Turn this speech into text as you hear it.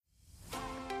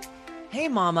Hey,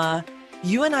 Mama.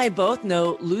 You and I both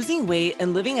know losing weight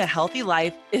and living a healthy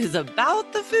life is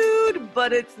about the food,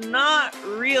 but it's not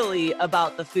really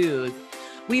about the food.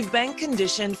 We've been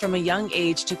conditioned from a young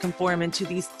age to conform into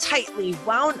these tightly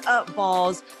wound up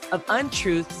balls of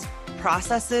untruths,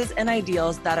 processes, and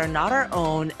ideals that are not our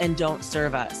own and don't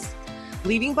serve us,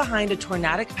 leaving behind a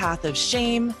tornadic path of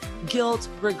shame, guilt,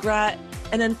 regret,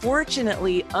 and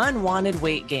unfortunately, unwanted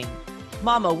weight gain.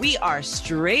 Mama, we are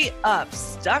straight up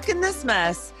stuck in this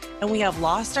mess, and we have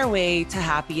lost our way to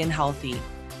happy and healthy.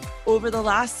 Over the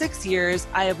last 6 years,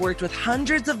 I have worked with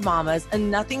hundreds of mamas, and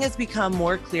nothing has become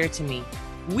more clear to me.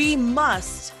 We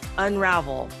must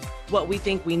unravel what we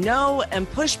think we know and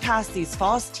push past these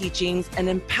false teachings and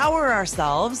empower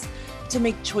ourselves to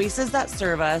make choices that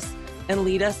serve us and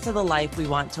lead us to the life we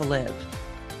want to live.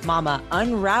 Mama,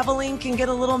 unraveling can get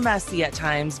a little messy at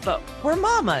times, but we're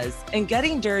mamas, and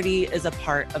getting dirty is a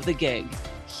part of the gig.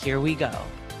 Here we go.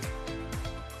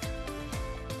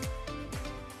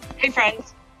 Hey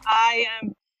friends, I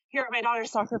am here at my daughter's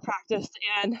soccer practice,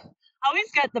 and I always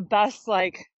get the best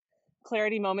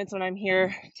clarity moments when I'm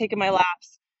here taking my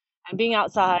laps and being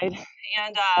outside.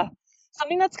 And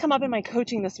something that's come up in my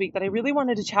coaching this week that I really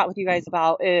wanted to chat with you guys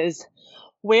about is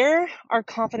where our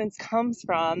confidence comes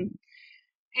from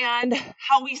and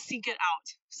how we seek it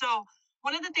out. So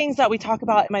one of the things that we talk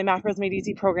about in my Macros Made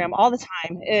Easy program all the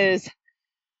time is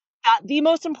that the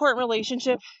most important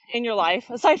relationship in your life,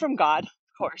 aside from God,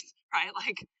 of course, right?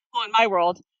 In my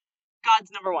world, God's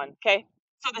number one, okay?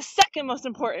 So the second most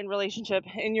important relationship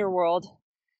in your world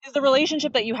is the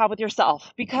relationship that you have with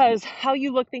yourself, because how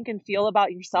you look, think, and feel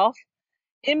about yourself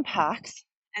impacts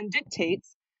and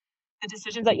dictates the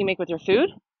decisions that you make with your food,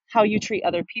 how you treat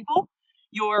other people,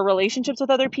 your relationships with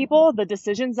other people, the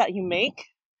decisions that you make.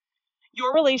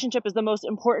 Your relationship is the most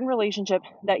important relationship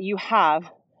that you have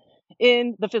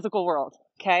in the physical world,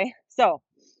 okay? So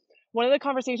one of the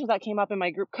conversations that came up in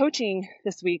my group coaching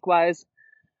this week was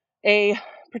a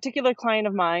particular client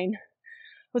of mine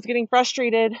was getting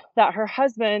frustrated that her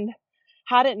husband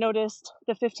hadn't noticed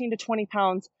the 15 to 20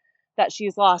 pounds that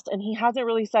she's lost, and he hasn't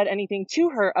really said anything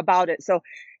to her about it. So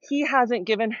he hasn't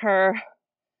given her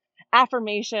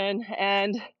affirmation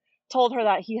and told her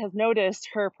that he has noticed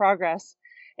her progress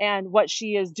and what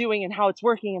she is doing and how it's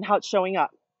working and how it's showing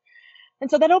up.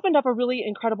 And so that opened up a really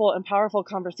incredible and powerful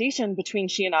conversation between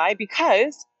she and I,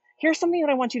 because here's something that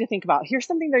I want you to think about. Here's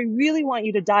something that I really want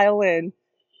you to dial in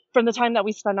from the time that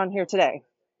we spend on here today.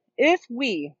 If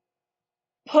we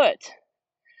put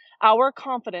our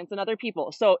confidence in other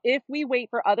people, so if we wait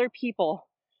for other people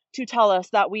to tell us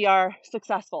that we are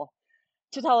successful,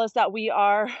 to tell us that we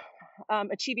are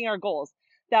achieving our goals,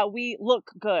 that we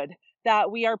look good, that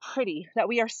we are pretty, that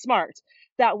we are smart,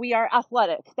 that we are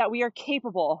athletic, that we are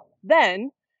capable,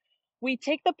 then we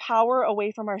take the power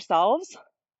away from ourselves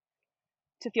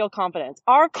to feel confidence.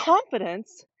 Our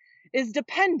confidence is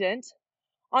dependent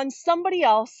on somebody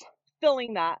else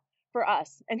filling that for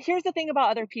us. And here's the thing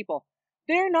about other people.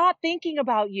 They're not thinking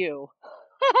about you.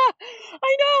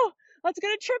 I know. That's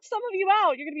going to trip some of you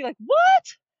out. You're going to be like, what?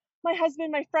 My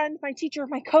husband, my friend, my teacher,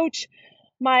 my coach,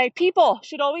 my people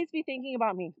should always be thinking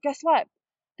about me. Guess what?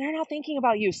 They're not thinking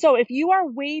about you. So if you are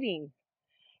waiting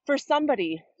for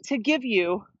somebody to give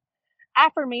you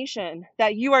affirmation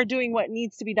that you are doing what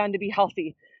needs to be done to be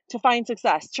healthy, to find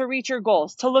success, to reach your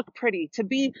goals, to look pretty, to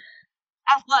be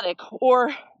athletic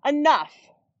or enough,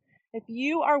 if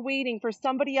you are waiting for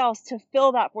somebody else to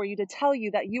fill that for you, to tell you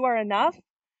that you are enough,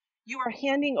 you are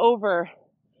handing over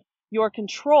your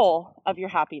control of your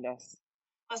happiness.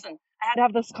 Listen, I had to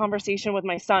have this conversation with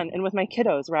my son and with my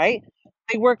kiddos, right?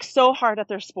 They work so hard at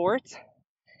their sports.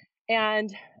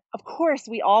 And of course,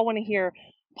 we all want to hear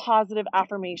positive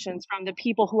affirmations from the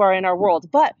people who are in our world,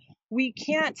 but we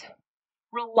can't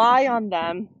rely on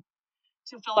them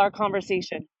to fill our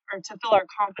conversation or to fill our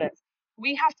confidence.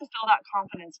 We have to fill that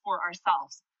confidence for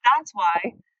ourselves. That's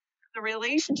why the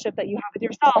relationship that you have with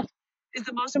yourself is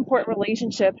the most important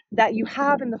relationship that you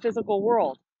have in the physical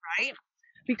world, right?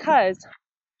 Because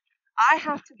I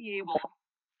have to be able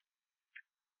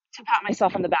to pat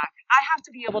myself on the back. I have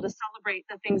to be able to celebrate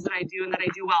the things that I do and that I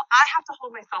do well. I have to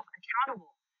hold myself accountable.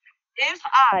 If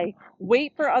I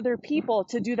wait for other people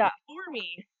to do that for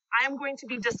me, I am going to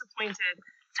be disappointed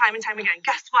time and time again.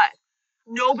 Guess what?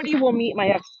 Nobody will meet my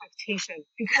expectation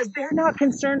because they're not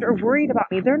concerned or worried about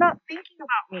me. They're not thinking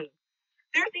about me.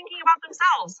 They're thinking about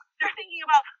themselves. They're thinking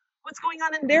about what's going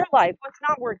on in their life, what's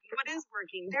not working, what is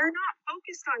working. They're not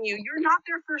focused on you. You're not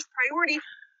their first priority,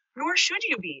 nor should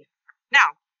you be.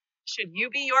 Now, should you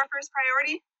be your first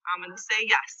priority? I'm going to say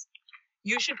yes.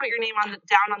 You should put your name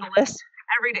down on the list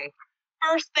every day.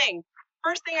 First thing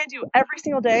I do every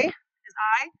single day is is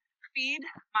I feed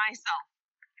myself,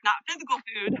 not physical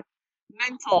food,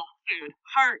 mental food,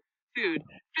 heart food,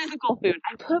 physical food.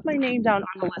 I put my name down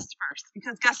on the list first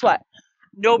because guess what?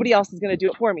 Nobody else is going to do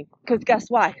it for me because guess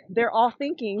why? They're all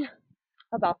thinking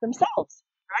about themselves,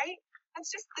 right?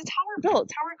 That's how we're built.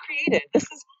 It's how we're created. This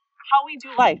is how we do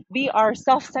life. We are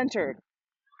self-centered.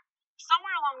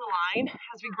 Somewhere along the line,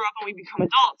 as we grow up and we become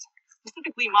adults,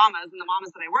 specifically mamas and the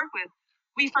mamas that I work with,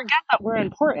 we forget that we're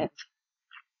important.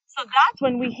 So that's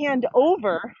when we hand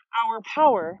over our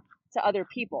power to other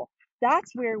people.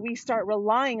 That's where we start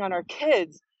relying on our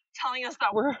kids telling us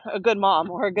that we're a good mom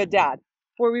or a good dad,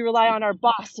 or we rely on our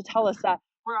boss to tell us that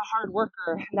we're a hard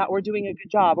worker and that we're doing a good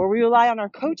job, or we rely on our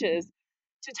coaches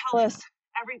to tell us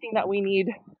everything that we need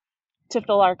to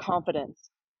fill our confidence.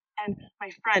 And my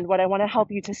friend, what I want to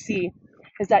help you to see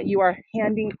is that you are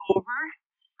handing over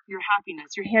your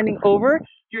happiness, you're handing over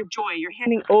your joy, you're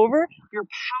handing over your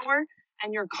power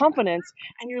and your confidence,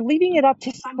 and you're leaving it up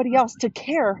to somebody else to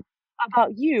care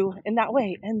about you in that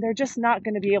way. And they're just not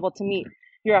going to be able to meet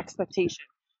your expectation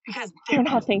because they're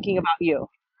not thinking about you,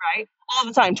 right? All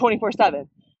the time, 24/7.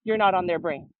 You're not on their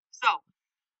brain. So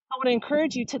I want to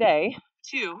encourage you today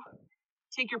to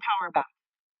take your power back.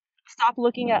 Stop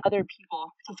looking at other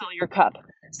people to fill your cup.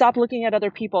 Stop looking at other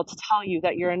people to tell you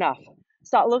that you're enough.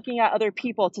 Stop looking at other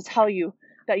people to tell you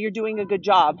that you're doing a good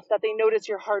job, that they notice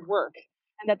your hard work,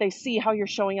 and that they see how you're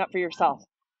showing up for yourself.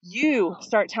 You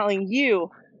start telling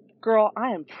you, girl,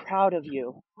 I am proud of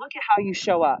you. Look at how you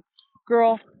show up.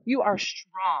 Girl, you are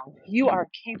strong. You are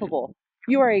capable.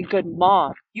 You are a good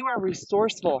mom. You are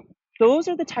resourceful. Those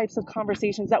are the types of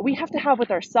conversations that we have to have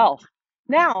with ourselves.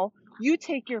 Now, you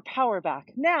take your power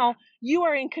back. Now, you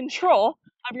are in control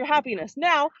of your happiness.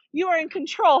 Now, you are in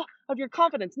control of your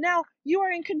confidence. Now, you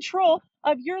are in control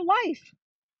of your life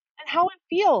and how it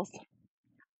feels.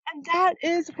 And that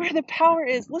is where the power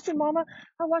is. Listen, mama,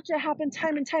 I watch it happen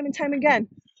time and time and time again.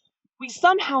 We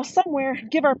somehow, somewhere,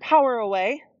 give our power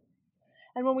away.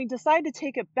 And when we decide to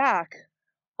take it back,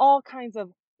 all kinds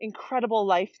of incredible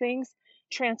life things,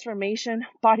 transformation,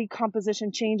 body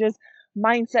composition changes,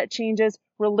 mindset changes,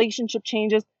 relationship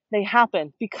changes, they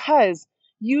happen because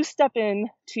you step in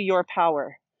to your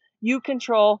power. You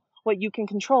control what you can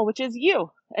control, which is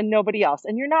you and nobody else.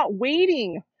 And you're not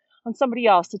waiting on somebody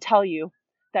else to tell you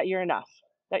that you're enough,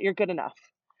 that you're good enough,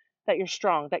 that you're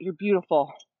strong, that you're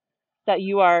beautiful, that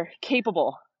you are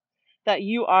capable, that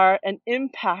you are an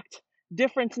impact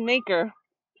difference maker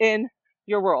in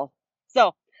your world.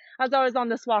 So as I was on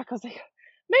this walk, I was like,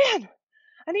 man,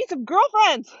 I need some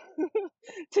girlfriends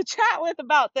to chat with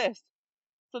about this.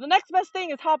 So the next best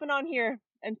thing is hopping on here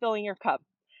and filling your cup.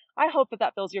 I hope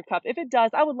that fills your cup. If it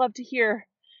does, I would love to hear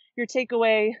your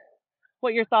takeaway,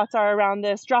 what your thoughts are around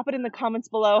this. Drop it in the comments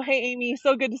below. Hey, Amy,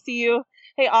 so good to see you.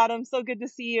 Hey, Autumn, so good to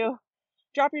see you.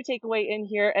 Drop your takeaway in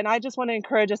here. And I just want to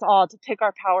encourage us all to pick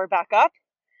our power back up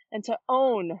and to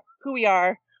own who we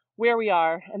are, where we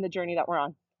are, and the journey that we're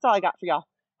on. That's all I got for y'all.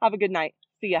 Have a good night.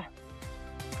 See ya.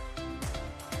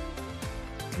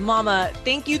 Mama,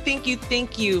 thank you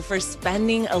for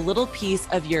spending a little piece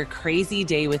of your crazy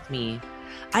day with me.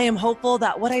 I am hopeful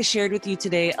that what I shared with you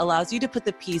today allows you to put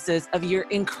the pieces of your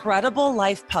incredible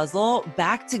life puzzle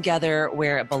back together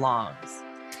where it belongs.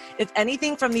 If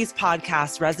anything from these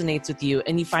podcasts resonates with you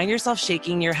and you find yourself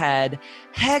shaking your head,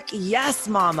 heck yes,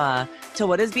 mama, to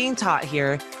what is being taught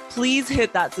here, please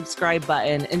hit that subscribe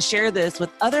button and share this with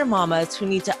other mamas who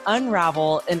need to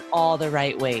unravel in all the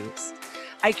right ways.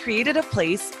 I created a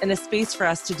place and a space for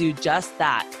us to do just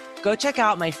that. Go check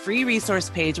out my free resource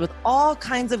page with all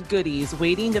kinds of goodies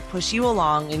waiting to push you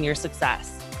along in your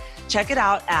success. Check it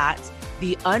out at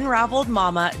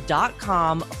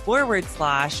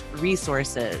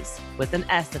theunraveledmama.com/resources with an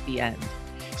S at the end.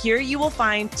 Here you will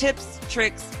find tips,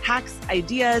 tricks, hacks,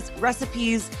 ideas,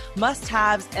 recipes,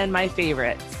 must-haves, and my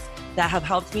favorites that have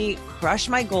helped me crush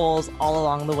my goals all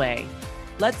along the way.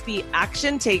 Let's be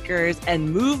action takers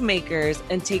and move makers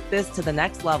and take this to the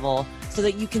next level so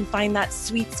that you can find that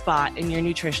sweet spot in your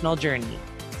nutritional journey.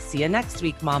 See you next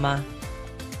week, mama.